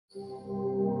Which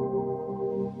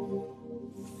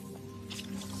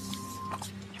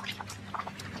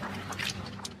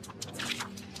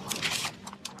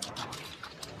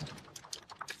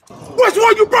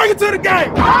one you bringing to the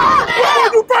game? Which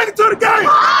one you bringing to the game?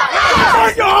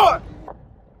 Bring your heart.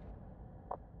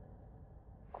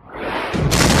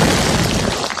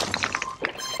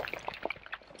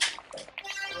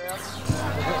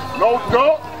 No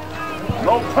duck,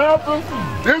 no Panthers.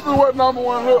 This is what number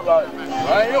one look like.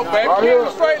 Right here, baby. Right here.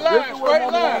 Straight line,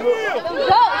 straight line.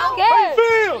 How you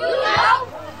feel?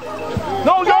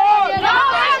 No yard.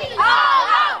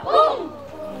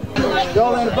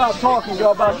 Y'all ain't about talking,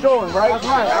 y'all about showing, right? That's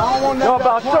right. I don't want y'all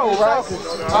about show, right?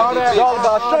 Y'all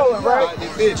about showing, right?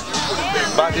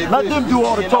 Let them do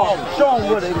all the talking. Show them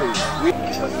what it is.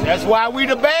 That's why we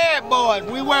the bad boys.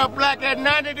 We wear black at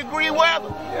 90-degree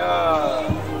weather.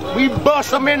 Yeah. We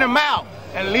bust them in the mouth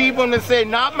and leave them and say,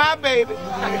 not my baby.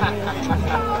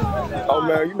 Oh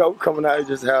man, you know, coming out here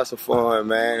just have some fun,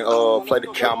 man. Play the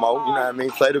camo, you know what I mean?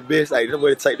 Play the best. Hey, that's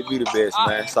what it take to be the best,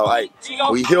 man. So, hey,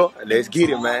 we here. Let's get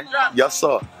it, man. Yes,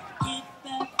 sir.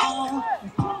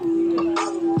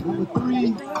 Number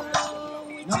 3,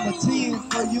 number 10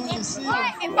 for Union City.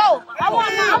 And both. I want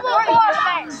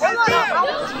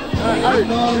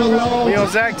We on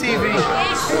Zach TV.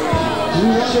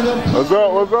 What's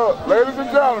up, what's up? Ladies and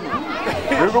gentlemen,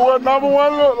 this is what number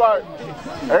one look like.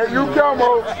 Ain't you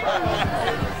camo?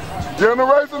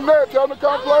 Generation Net, tell them to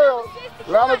come play us.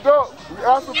 Atlanta Ducks, we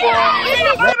asking for them. Where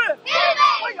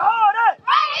your heart at?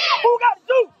 Who got the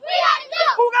juice? We got the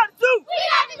juice. Who got the juice? We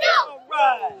got the juice.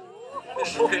 All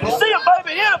right. See him,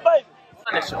 baby. Hit him, baby.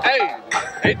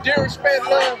 Hey, due respect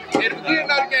love. At the beginning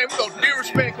of the game, we gonna due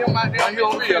respect him out there on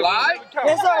your field, alright?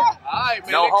 Yes, sir. Alright,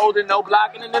 man. No holding, no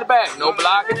blocking in the back. No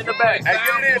blocking in the back. Hey,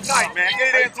 get it in tight, man.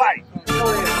 Get it in tight.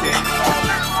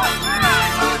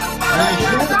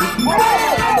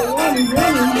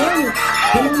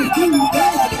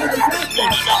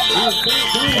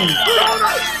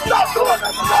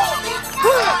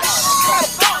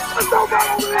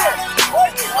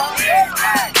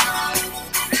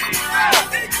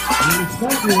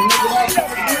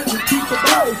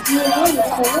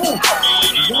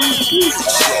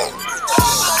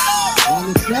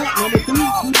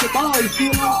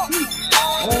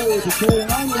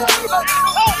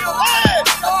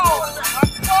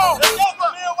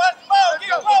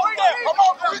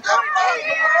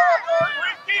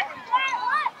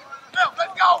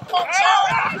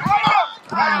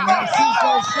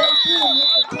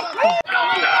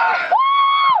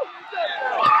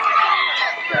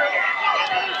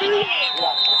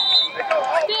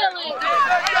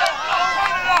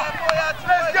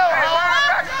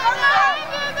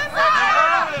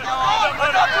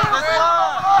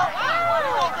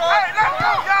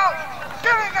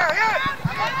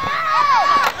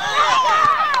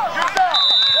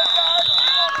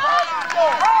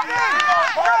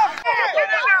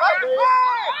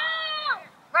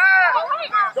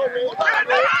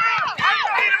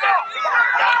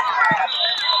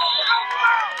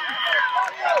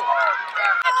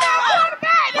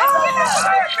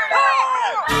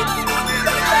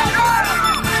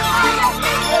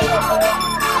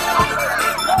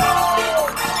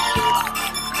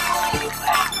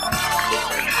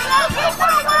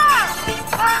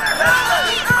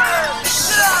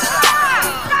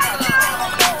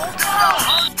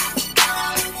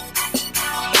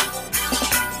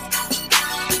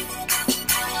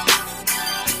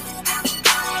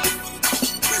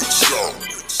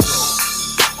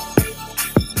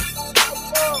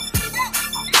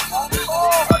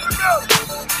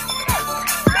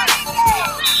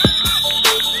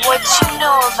 What you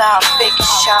know about Big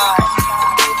Shot?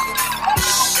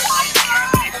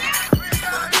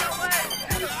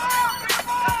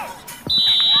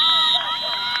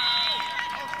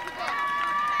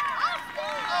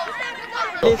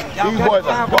 These boys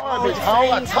are garbage,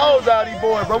 home. I told y'all these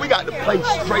boys, bro, we got to play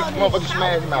straight motherfucking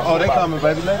smash them out. Oh, they coming,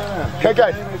 baby. Let them.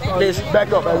 KK,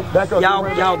 back up, baby. Back up.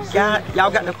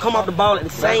 Y'all got to come off the ball at the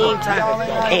same time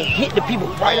and hit the people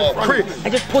right in front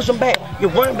and just push them back. Your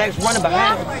running back's running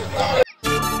behind them.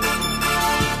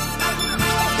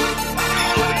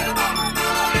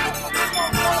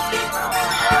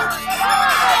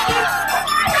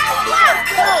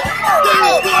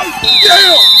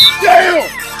 Damn!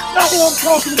 That's what I'm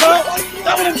talking about!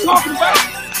 That's what I'm talking about!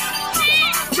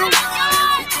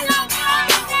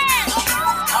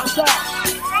 Outside!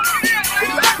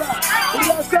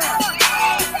 Outside!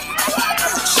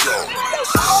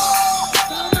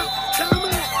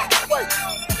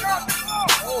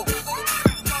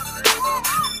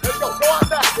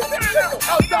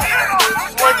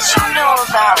 What you know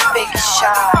about Big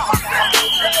Shot?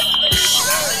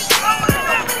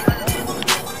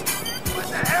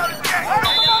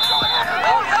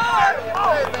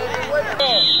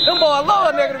 Them boys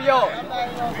love negative yards.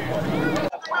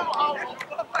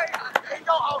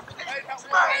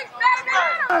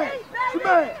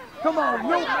 Come on,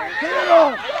 Luke. Hit it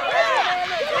on.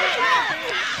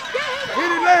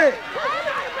 Hit it leg.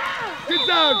 Good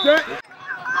job, Jack.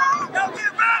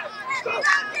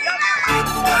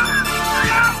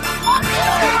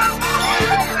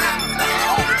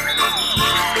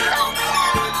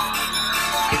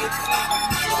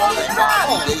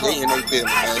 They in their feelings,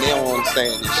 man. They don't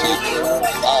understand this shit.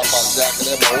 I apologize for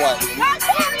that, my wife.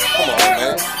 Come on,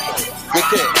 man. Good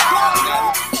catch.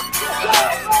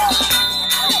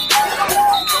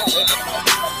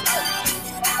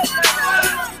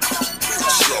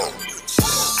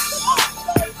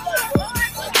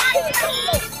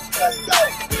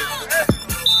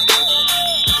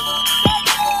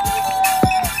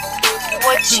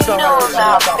 What you know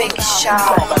about Big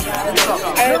Shot?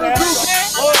 Hey, man.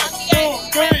 1,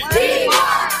 2, 3.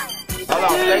 Hold on,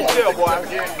 stay still, boy.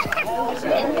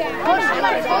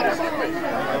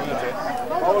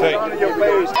 Take.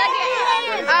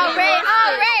 All right.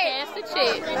 That's the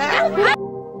chick.